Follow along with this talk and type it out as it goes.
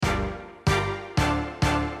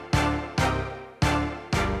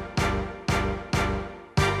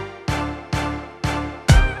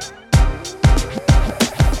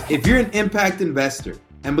If you're an impact investor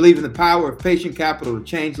and believe in the power of patient capital to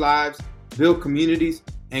change lives, build communities,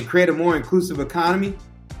 and create a more inclusive economy,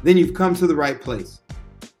 then you've come to the right place.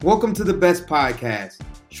 Welcome to the Best Podcast,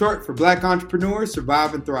 short for Black Entrepreneurs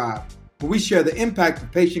Survive and Thrive, where we share the impact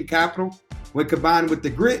of patient capital when combined with the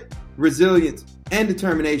grit, resilience, and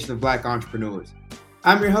determination of Black entrepreneurs.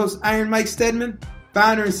 I'm your host, Iron Mike Stedman,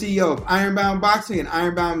 founder and CEO of Ironbound Boxing and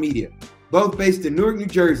Ironbound Media, both based in Newark, New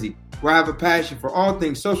Jersey, where I have a passion for all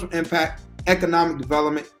things social impact, economic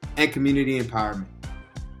development, and community empowerment.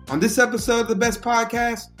 On this episode of the Best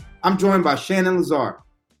Podcast, I'm joined by Shannon Lazar,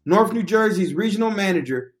 North New Jersey's regional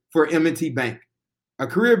manager for M&T Bank. A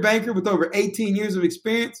career banker with over 18 years of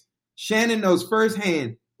experience, Shannon knows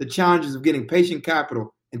firsthand the challenges of getting patient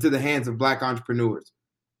capital into the hands of Black entrepreneurs.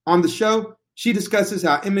 On the show, she discusses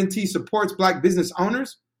how M&T supports Black business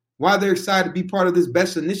owners, why they're excited to be part of this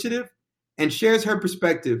BEST initiative, and shares her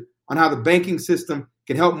perspective on how the banking system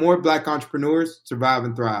can help more Black entrepreneurs survive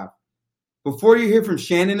and thrive. Before you hear from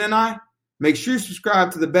Shannon and I, make sure you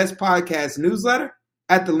subscribe to the Best Podcast newsletter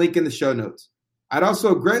at the link in the show notes. I'd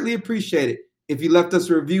also greatly appreciate it if you left us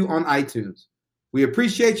a review on iTunes. We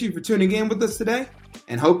appreciate you for tuning in with us today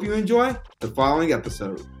and hope you enjoy the following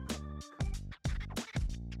episode.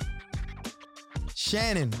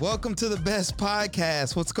 Shannon, welcome to the Best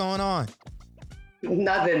Podcast. What's going on?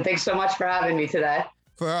 Nothing. Thanks so much for having me today.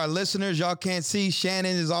 For our listeners, y'all can't see,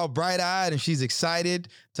 Shannon is all bright-eyed and she's excited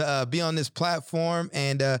to be on this platform.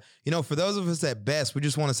 And, for those of us at BEST, we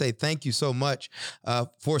just want to say thank you so much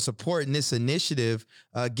for supporting this initiative,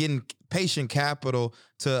 getting patient capital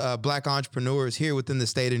to Black entrepreneurs here within the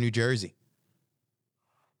state of New Jersey.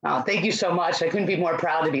 Oh, thank you so much. I couldn't be more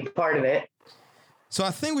proud to be part of it. So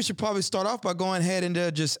I think we should probably start off by going ahead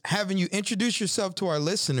and just having you introduce yourself to our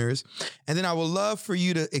listeners. And then I would love for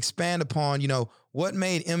you to expand upon, what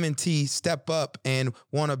made M&T step up and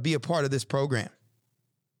want to be a part of this program.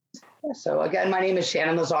 So again, my name is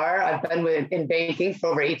Shannon Lazar. I've been in banking for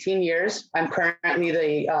over 18 years. I'm currently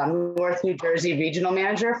the North New Jersey regional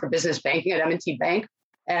manager for business banking at M&T Bank.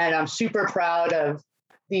 And I'm super proud of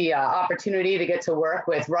the opportunity to get to work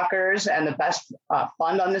with Rutgers and the BEST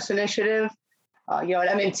Fund on this initiative. At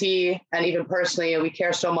M&T and even personally, we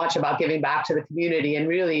care so much about giving back to the community and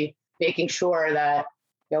really making sure that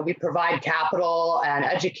we provide capital and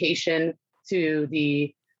education to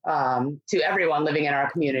everyone living in our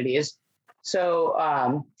communities.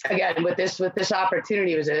 So again, with this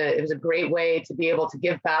opportunity, it was a great way to be able to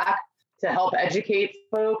give back, to help educate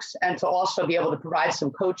folks, and to also be able to provide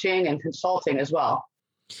some coaching and consulting as well.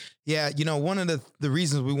 Yeah, one of the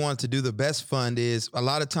reasons we wanted to do the BEST Fund is a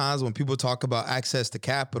lot of times when people talk about access to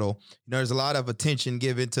capital, there's a lot of attention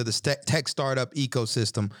given to the tech startup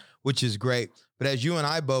ecosystem, which is great. But as you and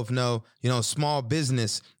I both know, small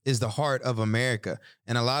business is the heart of America.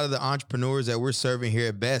 And a lot of the entrepreneurs that we're serving here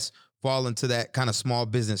at BEST fall into that kind of small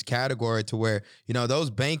business category to where, those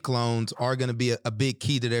bank loans are going to be a big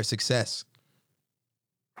key to their success.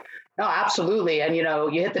 No, absolutely. And, you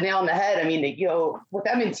hit the nail on the head. I mean, with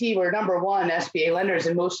M&T, we're number one SBA lenders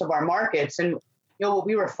in most of our markets. And, what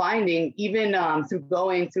we were finding, even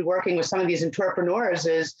through working with some of these entrepreneurs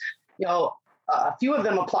is, a few of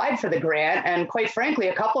them applied for the grant. And quite frankly,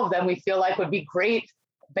 a couple of them we feel like would be great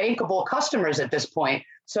bankable customers at this point.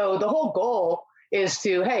 So the whole goal is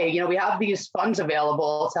to, hey, we have these funds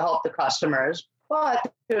available to help the customers,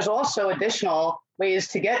 but there's also additional ways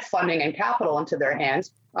to get funding and capital into their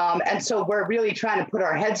hands. And so we're really trying to put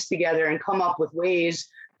our heads together and come up with ways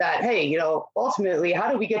that, hey, ultimately, how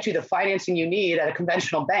do we get you the financing you need at a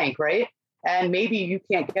conventional bank, right? And maybe you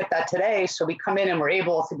can't get that today. So we come in and we're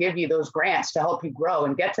able to give you those grants to help you grow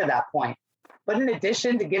and get to that point. But in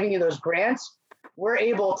addition to giving you those grants, we're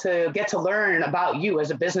able to get to learn about you as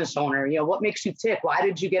a business owner. What makes you tick? Why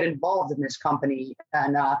did you get involved in this company?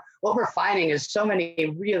 And what we're finding is so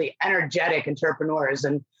many really energetic entrepreneurs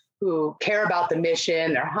and who care about the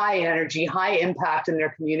mission. They're high energy, high impact in their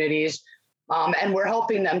communities. And we're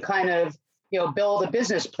helping them kind of, build a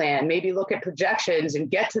business plan, maybe look at projections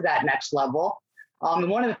and get to that next level. And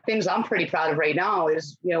one of the things I'm pretty proud of right now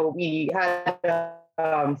is, we had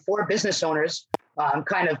 4 business owners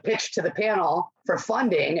kind of pitched to the panel for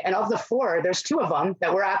funding. And of the 4, there's 2 of them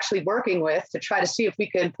that we're actually working with to try to see if we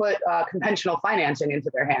can put conventional financing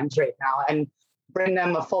into their hands right now and bring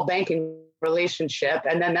them a full banking relationship.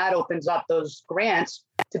 And then that opens up those grants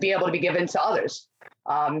to be able to be given to others.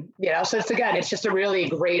 So it's just a really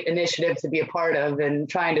great initiative to be a part of and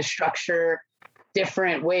trying to structure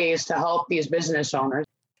different ways to help these business owners.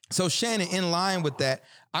 So Shannon, in line with that,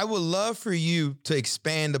 I would love for you to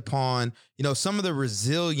expand upon, some of the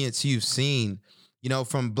resilience you've seen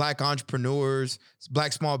from Black entrepreneurs,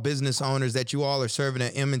 Black small business owners that you all are serving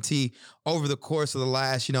at M&T over the course of the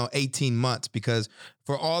last, 18 months? Because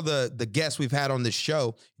for all the guests we've had on this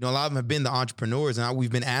show, a lot of them have been the entrepreneurs, and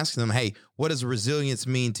we've been asking them, hey, what does resilience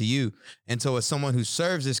mean to you? And so as someone who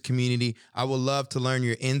serves this community, I would love to learn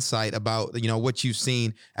your insight about, what you've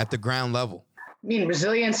seen at the ground level. I mean,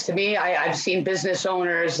 resilience to me, I've seen business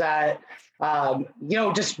owners that,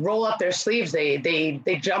 just roll up their sleeves. They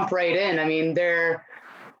jump right in. I mean, they're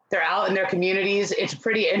out in their communities. It's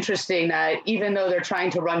pretty interesting that even though they're trying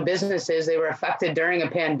to run businesses, they were affected during a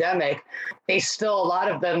pandemic. A lot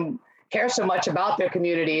of them care so much about their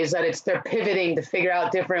communities that they're pivoting to figure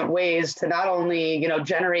out different ways to not only,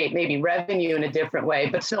 generate maybe revenue in a different way,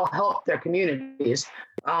 but still help their communities.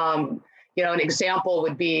 An example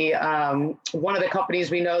would be one of the companies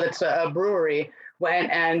we know that's a brewery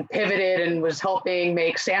went and pivoted and was helping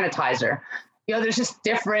make sanitizer. There's just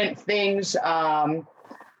different things, that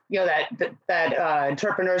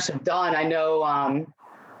entrepreneurs have done. I know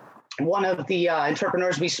one of the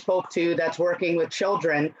entrepreneurs we spoke to that's working with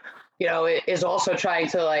children, is also trying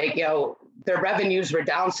to their revenues were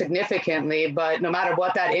down significantly, but no matter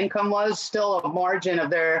what that income was, still a margin of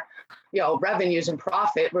their revenues and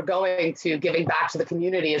profit were going to giving back to the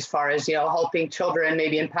community as far as, helping children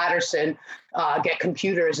maybe in Patterson get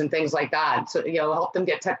computers and things like that. So, help them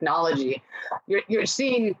get technology. You're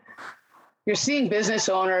seeing business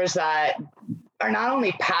owners that are not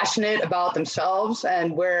only passionate about themselves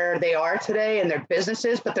and where they are today in their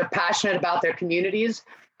businesses, but they're passionate about their communities.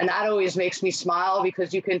 And that always makes me smile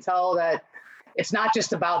because you can tell that it's not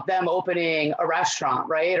just about them opening a restaurant,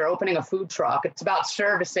 right? Or opening a food truck. It's about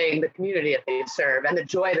servicing the community that they serve and the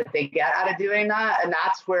joy that they get out of doing that. And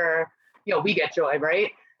that's where, we get joy, right?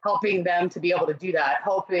 Helping them to be able to do that,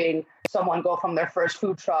 helping someone go from their first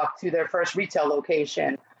food truck to their first retail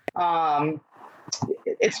location.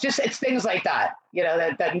 It's things like that,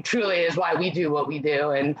 that truly is why we do what we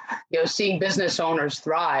do. And, seeing business owners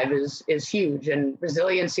thrive is huge. And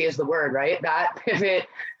resiliency is the word, right? That pivot.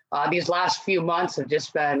 These last few months have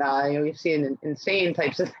just been, we've seen insane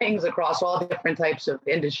types of things across all different types of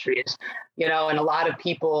industries, and a lot of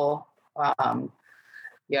people,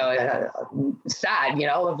 sad,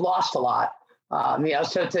 have lost a lot.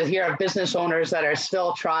 So to hear of business owners that are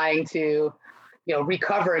still trying to,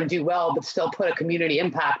 recover and do well, but still put a community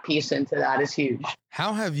impact piece into that is huge.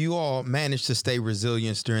 How have you all managed to stay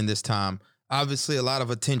resilient during this time? Obviously, a lot of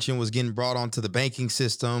attention was getting brought onto the banking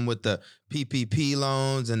system with the PPP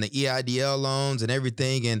loans and the EIDL loans and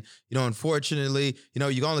everything. And, unfortunately,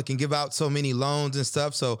 you only can give out so many loans and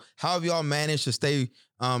stuff. So how have you all managed to stay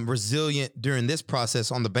resilient during this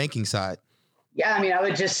process on the banking side? Yeah, I mean, I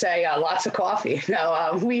would just say lots of coffee.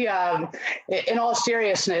 We, in all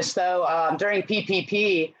seriousness, though, during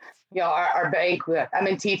PPP, our bank,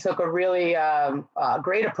 M&T, took a really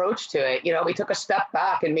great approach to it. We took a step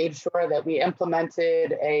back and made sure that we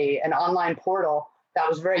implemented an online portal that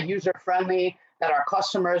was very user-friendly, that our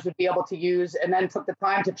customers would be able to use, and then took the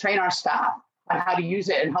time to train our staff on how to use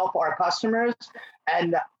it and help our customers.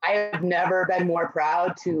 And I have never been more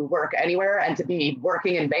proud to work anywhere and to be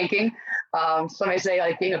working in banking. Some may say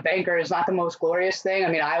being a banker is not the most glorious thing. I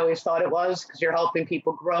mean, I always thought it was because you're helping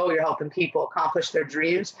people grow, you're helping people accomplish their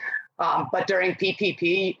dreams. But during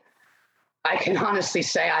PPP, I can honestly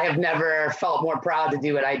say I have never felt more proud to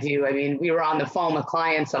do what I do. I mean, we were on the phone with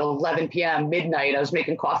clients at 11 p.m., midnight. I was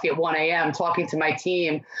making coffee at 1 a.m., talking to my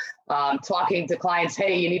team, talking to clients.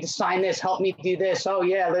 Hey, you need to sign this. Help me do this. Oh,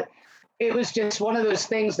 yeah. It was just one of those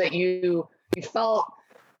things that you felt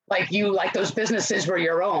like those businesses were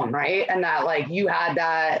your own, right? And that you had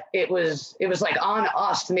that, it was on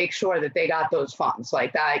us to make sure that they got those funds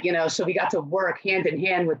like that, so we got to work hand in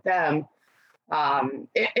hand with them.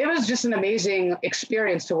 It was just an amazing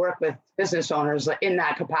experience to work with business owners in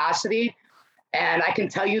that capacity. And I can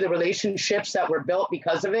tell you the relationships that were built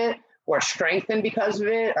because of it or strengthened because of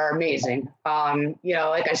it are amazing.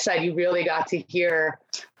 Like I said, you really got to hear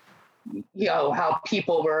how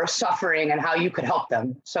people were suffering and how you could help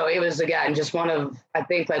them. So it was, again, just one of, I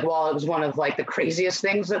think while it was one of the craziest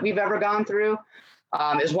things that we've ever gone through,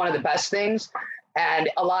 is one of the best things. And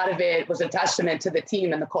a lot of it was a testament to the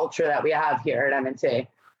team and the culture that we have here at M&T.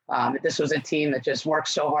 This was a team that just worked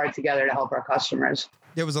so hard together to help our customers.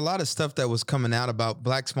 There was a lot of stuff that was coming out about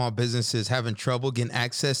Black small businesses having trouble getting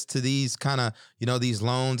access to these kind of, these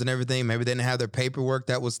loans and everything. Maybe they didn't have their paperwork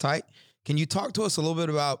that was tight. Can you talk to us a little bit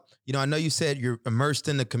about, I know you said you're immersed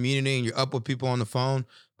in the community and you're up with people on the phone,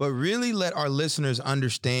 but really let our listeners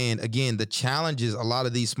understand, again, the challenges a lot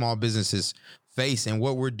of these small businesses face and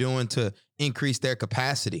what we're doing to increase their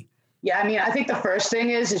capacity. Yeah, I mean, I think the first thing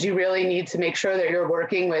is you really need to make sure that you're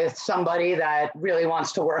working with somebody that really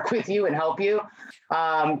wants to work with you and help you.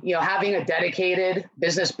 Having a dedicated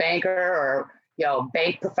business banker or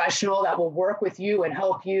bank professional that will work with you and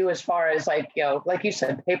help you as far as like you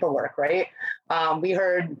said, paperwork, right? We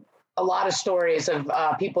heard a lot of stories of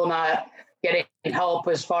people not getting help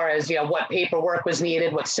as far as what paperwork was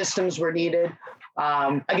needed, what systems were needed.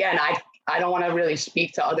 Again, I don't want to really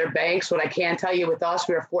speak to other banks. What I can tell you with us,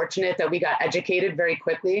 we were fortunate that we got educated very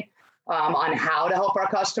quickly on how to help our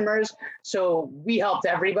customers. So we helped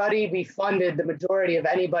everybody. We funded the majority of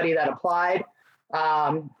anybody that applied.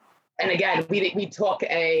 And again, we took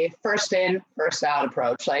a first in, first out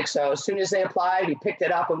approach. So as soon as they applied, we picked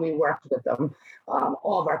it up and we worked with them,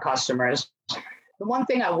 all of our customers. The one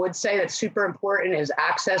thing I would say that's super important is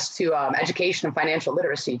access to education and financial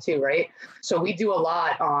literacy too, right? So we do a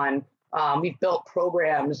lot on, we've built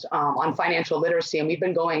programs on financial literacy, and we've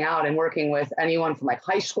been going out and working with anyone from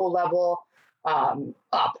high school level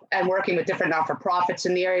up and working with different not-for-profits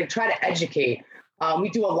in the area to try to educate. We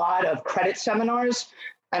do a lot of credit seminars,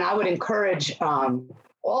 and I would encourage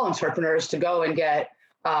all entrepreneurs to go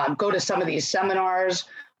and go to some of these seminars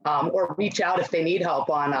or reach out if they need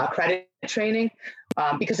help on credit training.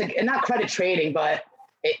 Because, and not credit training, but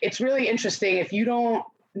it's really interesting if you don't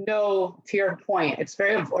know, to your point, it's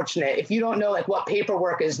very unfortunate if you don't know what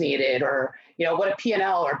paperwork is needed or what a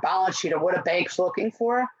P&L or balance sheet or what a bank's looking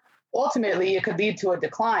for. Ultimately, it could lead to a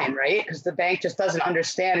decline, right? Because the bank just doesn't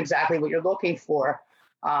understand exactly what you're looking for.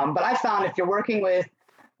 But I found if you're working with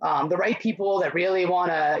the right people that really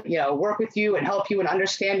want to work with you and help you and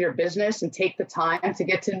understand your business and take the time to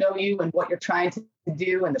get to know you and what you're trying to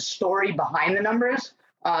do and the story behind the numbers,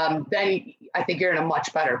 then I think you're in a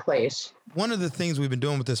much better place. One of the things we've been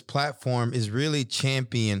doing with this platform is really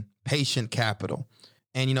champion patient capital.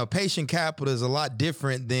 And, patient capital is a lot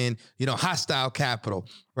different than, hostile capital,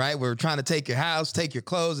 right? We're trying to take your house, take your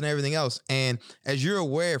clothes and everything else. And as you're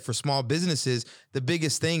aware, for small businesses, the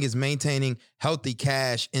biggest thing is maintaining healthy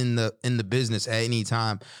cash in the business at any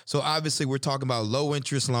time. So obviously we're talking about low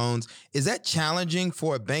interest loans. Is that challenging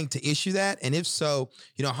for a bank to issue that? And if so,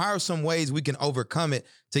 how are some ways we can overcome it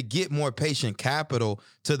to get more patient capital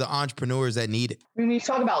to the entrepreneurs that need it? When you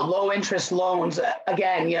talk about low interest loans,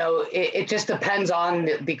 again, it just depends on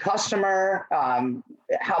the customer,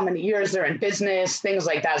 how many years they're in business, things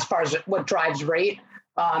like that, as far as what drives rate,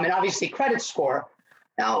 and obviously credit score.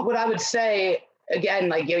 Now, what I would say,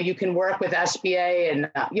 again, you can work with SBA and,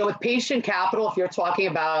 with patient capital, if you're talking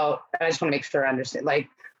about, I just want to make sure I understand,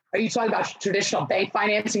 are you talking about traditional bank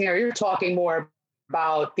financing, or you're talking more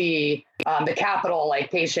about the capital,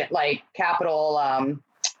 capital,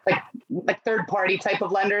 third party type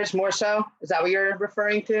of lenders more so? Is that what you're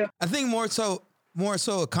referring to? I think more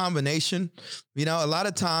so a combination. A lot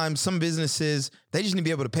of times some businesses, they just need to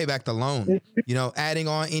be able to pay back the loan. Adding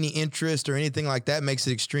on any interest or anything like that makes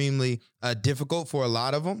it extremely difficult for a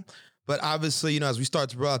lot of them. But obviously, as we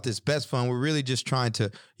start to roll out this BEST fund, we're really just trying to,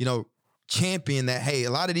 champion that, hey, a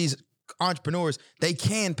lot of these entrepreneurs, they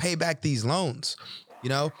can pay back these loans.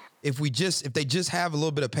 If they just have a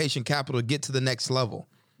little bit of patient capital to get to the next level.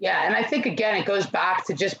 Yeah. And I think, again, it goes back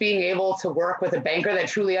to just being able to work with a banker that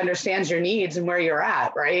truly understands your needs and where you're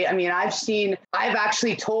at, right? I mean, I've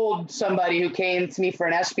actually told somebody who came to me for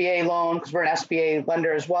an SBA loan, because we're an SBA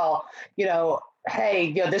lender as well,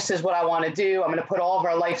 hey, this is what I want to do. I'm going to put all of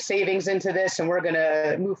our life savings into this, and we're going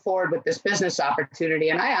to move forward with this business opportunity.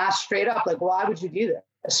 And I asked straight up, why would you do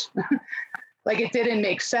this? It didn't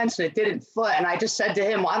make sense and it didn't fit. And I just said to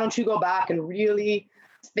him, why don't you go back and really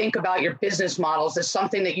think about your business models as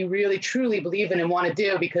something that you really truly believe in and want to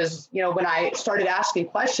do? Because, when I started asking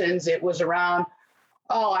questions, it was around,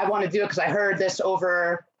 oh, I want to do it because I heard this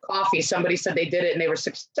over coffee. Somebody said they did it and they were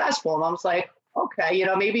successful. And I was like, okay,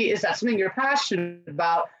 maybe is that something you're passionate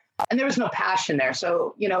about? And there was no passion there.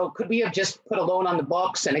 So, could we have just put a loan on the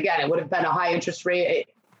books? And again, it would have been a high interest rate.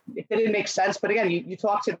 It didn't make sense. But again, you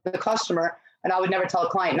talk to the customer, and I would never tell a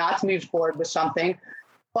client not to move forward with something.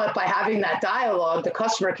 But by having that dialogue, the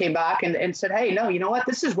customer came back and said, hey, no, you know what?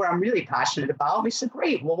 This is where I'm really passionate about. We said,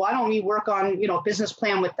 great. Well, why don't we work on, a business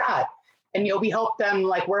plan with that? And, we helped them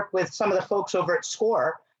work with some of the folks over at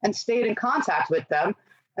SCORE and stayed in contact with them.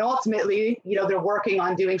 And ultimately, they're working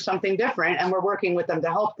on doing something different, and we're working with them to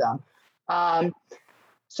help them.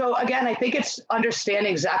 So again, I think it's understanding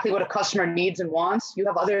exactly what a customer needs and wants. You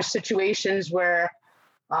have other situations where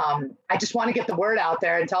I just want to get the word out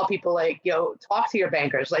there and tell people talk to your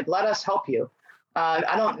bankers, let us help you.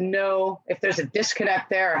 I don't know if there's a disconnect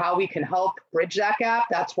there or how we can help bridge that gap.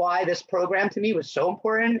 That's why this program to me was so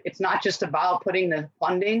important. It's not just about putting the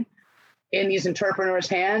funding in these entrepreneurs'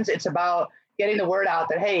 hands. It's about getting the word out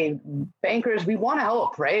that, hey, bankers, we want to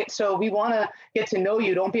help, right? So we want to get to know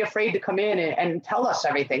you. Don't be afraid to come in and tell us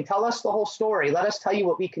everything. Tell us the whole story. Let us tell you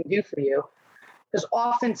what we can do for you. Because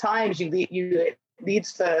oftentimes it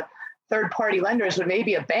leads to third-party lenders when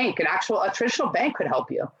maybe a traditional bank could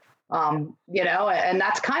help you. And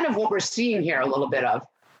that's kind of what we're seeing here a little bit of,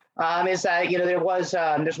 is that,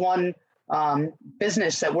 there's one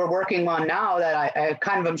business that we're working on now that I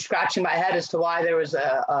kind of am scratching my head as to why there was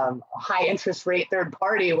a high interest rate third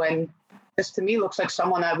party, when this to me looks like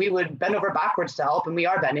someone that we would bend over backwards to help, and we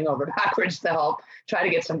are bending over backwards to help try to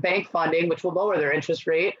get some bank funding, which will lower their interest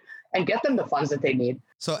rate and get them the funds that they need.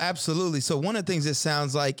 So absolutely. So one of the things it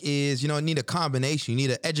sounds like is, you need a combination. You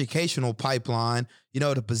need an educational pipeline,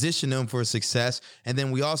 to position them for success. And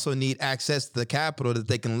then we also need access to the capital that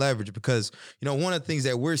they can leverage, because, one of the things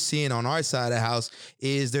that we're seeing on our side of the house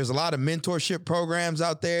is there's a lot of mentorship programs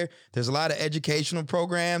out there. There's a lot of educational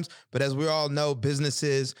programs, but as we all know,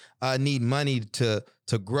 businesses need money to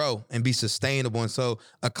grow and be sustainable. And so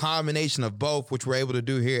a combination of both, which we're able to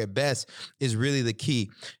do here at Best, is really the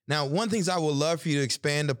key. Now, one of the things I would love for you to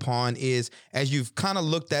expand upon is, as you've kind of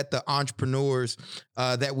looked at the entrepreneurs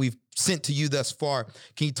that we've sent to you thus far,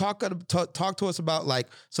 can you talk to us about like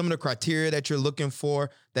some of the criteria that you're looking for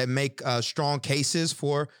that make strong cases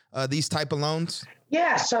for these type of loans?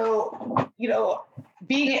 Yeah. So,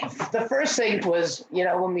 the first thing was,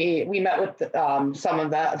 when we met with some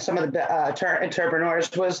of the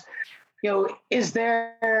entrepreneurs was, is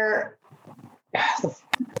there,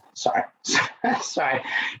 sorry.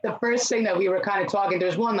 The first thing that we were kind of talking,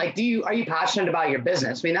 there's one, like, are you passionate about your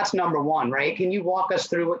business? I mean, that's number one, right? Can you walk us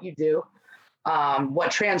through what you do?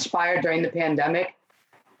 What transpired during the pandemic?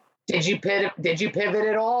 Did you pivot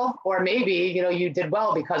at all? Or maybe, you did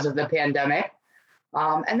well because of the pandemic.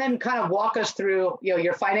 And then kind of walk us through,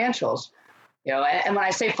 your financials, and when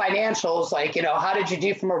I say financials, like, how did you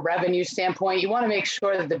do from a revenue standpoint? You want to make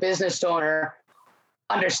sure that the business owner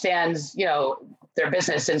understands, their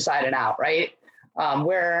business inside and out, right?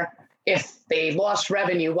 Where if they lost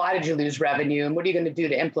revenue, why did you lose revenue? And what are you going to do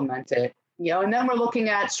to implement it? And then we're looking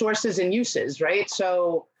at sources and uses, right?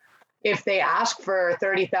 So if they ask for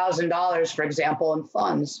 $30,000, for example, in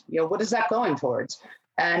funds, what is that going towards?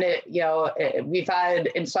 And we've had,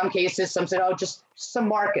 in some cases, some said, just some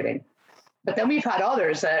marketing. But then we've had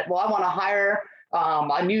others that, I want to hire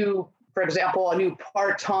a new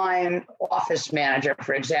part-time office manager,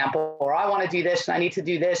 for example, or I want to do this and I need to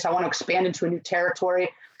do this. I want to expand into a new territory.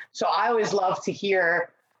 So I always love to hear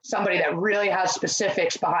somebody that really has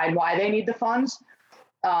specifics behind why they need the funds.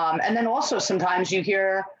 And then also sometimes you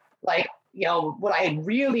hear like, what I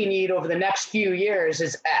really need over the next few years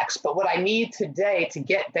is X, but what I need today to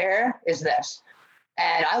get there is this.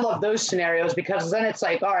 And I love those scenarios, because then it's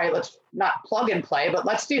like, all right, let's not plug and play, but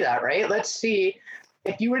let's do that, right? Let's see,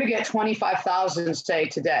 if you were to get 25,000, say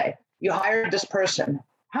today, you hired this person,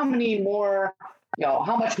 how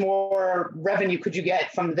much more revenue could you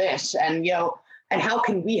get from this? And, and how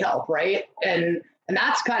can we help, right? And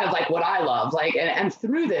that's kind of like what I love. Like, and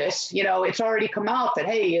through this, it's already come out that,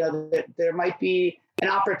 hey, there might be an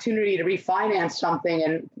opportunity to refinance something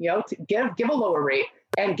and, to give a lower rate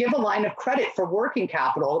and give a line of credit for working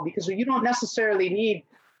capital, because you don't necessarily need,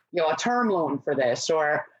 a term loan for this,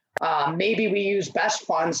 or maybe we use Best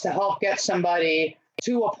funds to help get somebody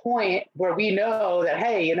to a point where we know that,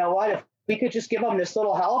 hey, if we could just give them this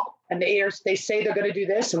little help and they say they're going to do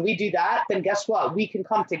this and we do that, then guess what? We can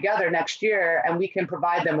come together next year and we can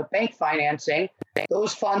provide them with bank financing.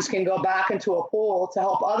 Those funds can go back into a pool to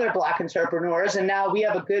help other Black entrepreneurs. And now we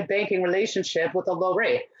have a good banking relationship with a low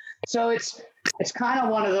rate. So it's kind of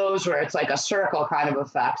one of those where it's like a circle kind of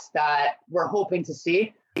effect that we're hoping to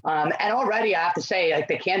see. And already I have to say, like,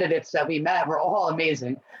 the candidates that we met were all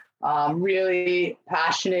amazing, really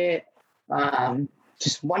passionate,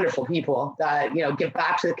 just wonderful people that, give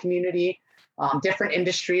back to the community, different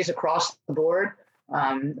industries across the board.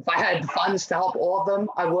 If I had funds to help all of them,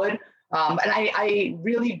 I would. And I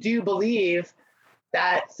really do believe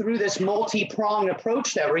that through this multi-pronged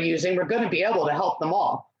approach that we're using, we're going to be able to help them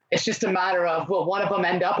all. It's just a matter of, will one of them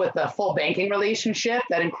end up with a full banking relationship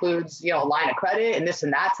that includes, a line of credit and this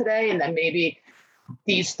and that today, and then maybe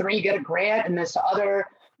these three get a grant and this other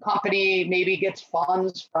company maybe gets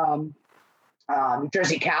funds from New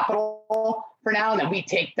Jersey Capital for now, and then we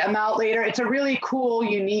take them out later. It's a really cool,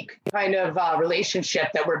 unique kind of relationship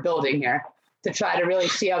that we're building here to try to really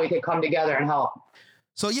see how we could come together and help.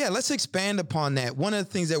 So yeah, let's expand upon that. One of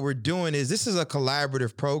the things that we're doing is this is a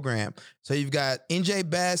collaborative program. So you've got NJ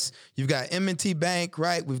Best, you've got M&T Bank,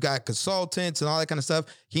 right? We've got consultants and all that kind of stuff.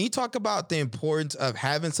 Can you talk about the importance of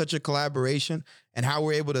having such a collaboration and how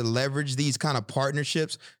we're able to leverage these kind of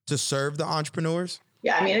partnerships to serve the entrepreneurs?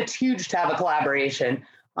 Yeah, I mean, it's huge to have a collaboration.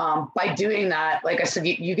 By doing that, like I said,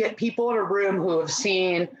 you get people in a room who have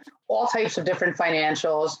seen all types of different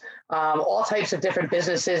financials, all types of different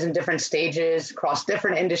businesses in different stages across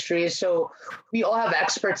different industries. So we all have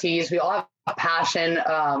expertise. We all have a passion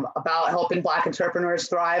about helping Black entrepreneurs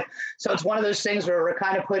thrive. So it's one of those things where we're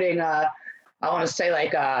kind of putting, I want to say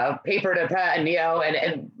like paper to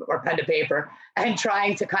pen, or pen to paper, and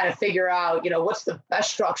trying to kind of figure out, what's the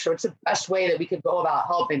best structure, what's the best way that we could go about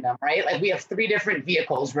helping them, right? Like we have 3 different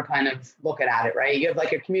vehicles we're kind of looking at it, right? You have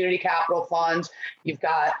like your community capital funds, you've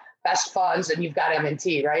got Best Funds, and you've got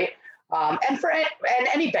M&T, right? And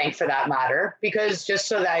any bank for that matter, because just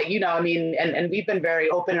so that, and we've been very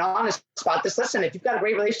open and honest about this. Listen, if you've got a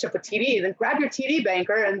great relationship with TD, then grab your TD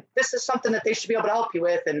banker, and this is something that they should be able to help you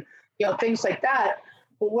with, and things like that.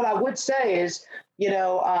 But what I would say is,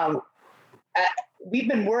 we've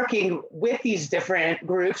been working with these different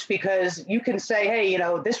groups because you can say, hey,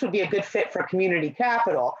 this would be a good fit for community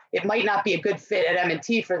capital. It might not be a good fit at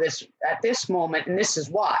M&T for this at this moment, and this is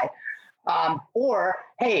why. Or,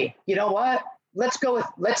 hey, you know what?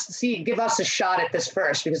 Give us a shot at this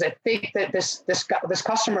first, because I think that this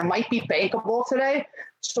customer might be bankable today.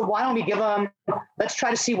 So why don't we let's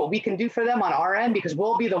try to see what we can do for them on our end, because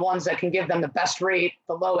we'll be the ones that can give them the best rate,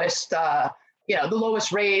 the lowest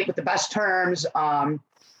rate with the best terms, and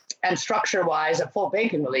structure-wise, a full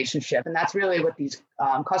banking relationship. And that's really what these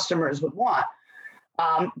customers would want.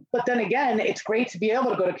 But then again, it's great to be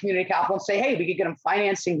able to go to community capital and say, hey, we could get them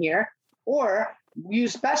financing here, or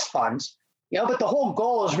use Best Funds. But the whole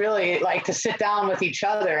goal is really like to sit down with each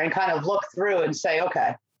other and kind of look through and say,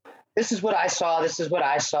 okay, this is what I saw. This is what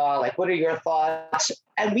I saw. Like, what are your thoughts?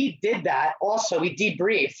 And we did that also. We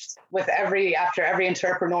debriefed after every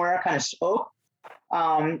entrepreneur kind of spoke.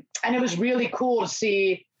 And it was really cool to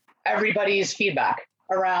see everybody's feedback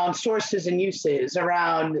around sources and uses,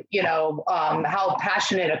 around, how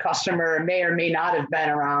passionate a customer may or may not have been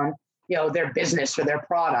around, their business or their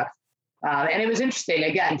product. And it was interesting,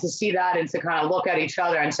 again, to see that and to kind of look at each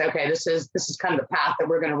other and say, okay, this is kind of the path that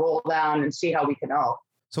we're going to roll down and see how we can help.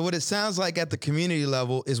 So what it sounds like at the community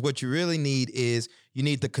level is what you really need is you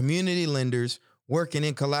need the community lenders working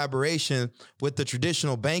in collaboration with the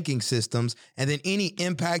traditional banking systems, and then any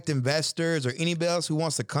impact investors or anybody else who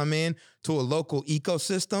wants to come in to a local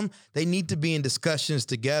ecosystem, they need to be in discussions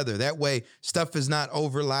together. That way stuff is not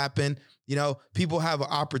overlapping. People have an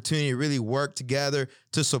opportunity to really work together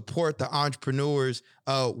to support the entrepreneurs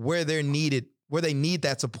where they need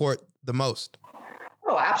that support the most.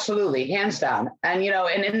 Oh, absolutely. Hands down. And,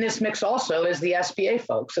 and in this mix also is the SBA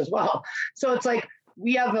folks as well. So it's like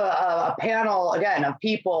we have a panel, again, of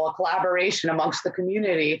people, a collaboration amongst the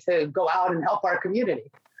community to go out and help our community.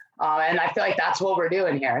 And I feel like that's what we're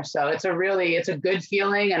doing here. So it's a good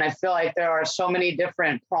feeling. And I feel like there are so many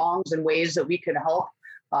different prongs and ways that we can help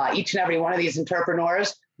each and every one of these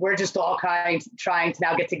entrepreneurs. We're just all trying to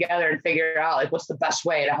now get together and figure out like what's the best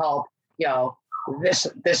way to help, this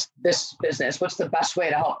business. What's the best way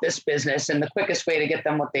to help this business and the quickest way to get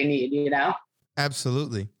them what they need,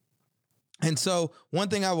 Absolutely. And so one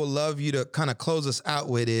thing I would love you to kind of close us out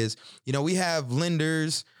with is, we have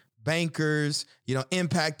lenders, bankers,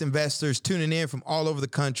 impact investors tuning in from all over the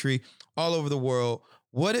country, all over the world.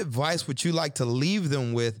 What advice would you like to leave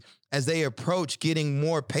them with as they approach getting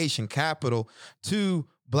more patient capital to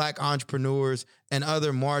Black entrepreneurs and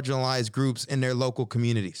other marginalized groups in their local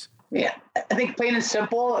communities? Yeah, I think plain and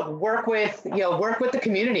simple, work with the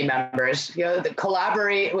community members,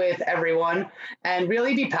 collaborate with everyone and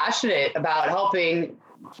really be passionate about helping.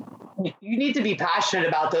 You need to be passionate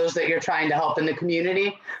about those that you're trying to help in the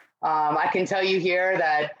community. I can tell you here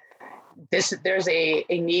that there's a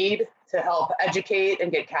need to help educate and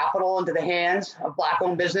get capital into the hands of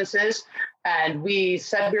Black-owned businesses. And we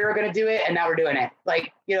said we were going to do it, and now we're doing it.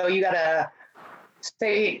 Like, you got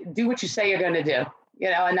to do what you say you're going to do.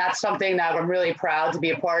 And that's something that I'm really proud to be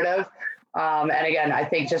a part of. And again, I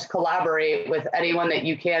think just collaborate with anyone that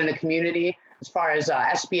you can in the community, as far as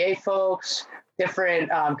SBA folks, different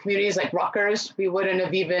communities like Rutgers. We wouldn't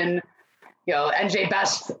have even, NJ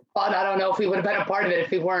Best Fund, I don't know if we would have been a part of it if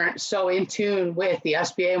we weren't so in tune with the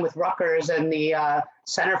SBA and with Rutgers and the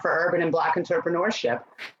Center for Urban and Black Entrepreneurship.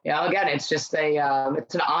 Again, it's just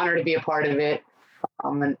it's an honor to be a part of it.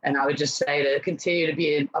 And I would just say to continue to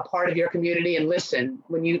be a part of your community and listen.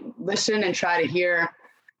 When you listen and try to hear,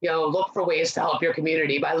 look for ways to help your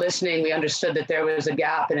community. By listening, we understood that there was a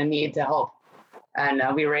gap and a need to help. And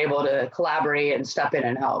we were able to collaborate and step in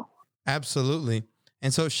and help. Absolutely.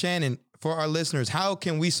 And so, Shannon, for our listeners, how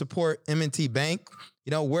can we support M&T Bank?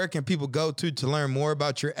 Where can people go to learn more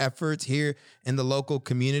about your efforts here in the local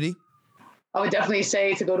community? I would definitely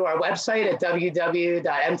say to go to our website at www.mtb.com.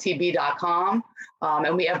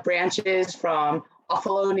 And we have branches from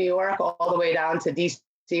Buffalo, New York, all the way down to DC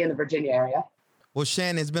in the Virginia area. Well,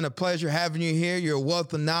 Shannon, it's been a pleasure having you here. You're a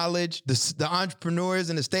wealth of knowledge. The entrepreneurs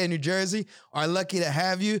in the state of New Jersey are lucky to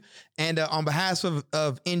have you. And on behalf of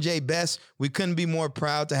NJ Best, we couldn't be more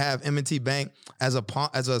proud to have M&T Bank as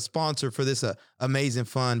a sponsor for this amazing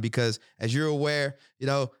fund. Because as you're aware,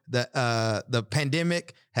 the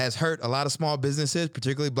pandemic has hurt a lot of small businesses,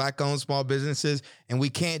 particularly Black-owned small businesses, and we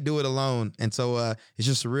can't do it alone. And so it's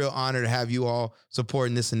just a real honor to have you all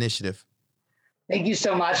supporting this initiative. Thank you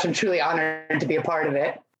so much. I'm truly honored to be a part of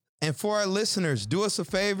it. And for our listeners, do us a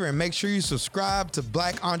favor and make sure you subscribe to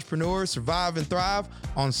Black Entrepreneurs Survive and Thrive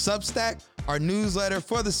on Substack, our newsletter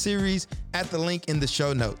for the series, at the link in the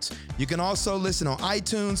show notes. You can also listen on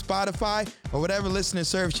iTunes, Spotify, or whatever listening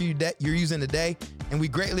service you're using today. And we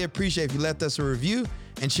greatly appreciate if you left us a review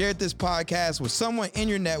and shared this podcast with someone in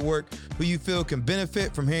your network who you feel can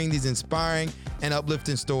benefit from hearing these inspiring and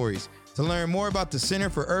uplifting stories. To learn more about the Center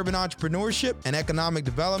for Urban Entrepreneurship and Economic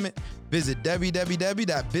Development, visit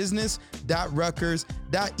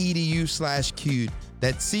www.business.rutgers.edu/CUED.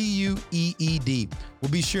 That's CUEED.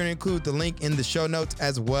 We'll be sure to include the link in the show notes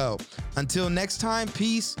as well. Until next time,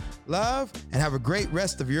 peace, love, and have a great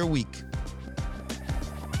rest of your week.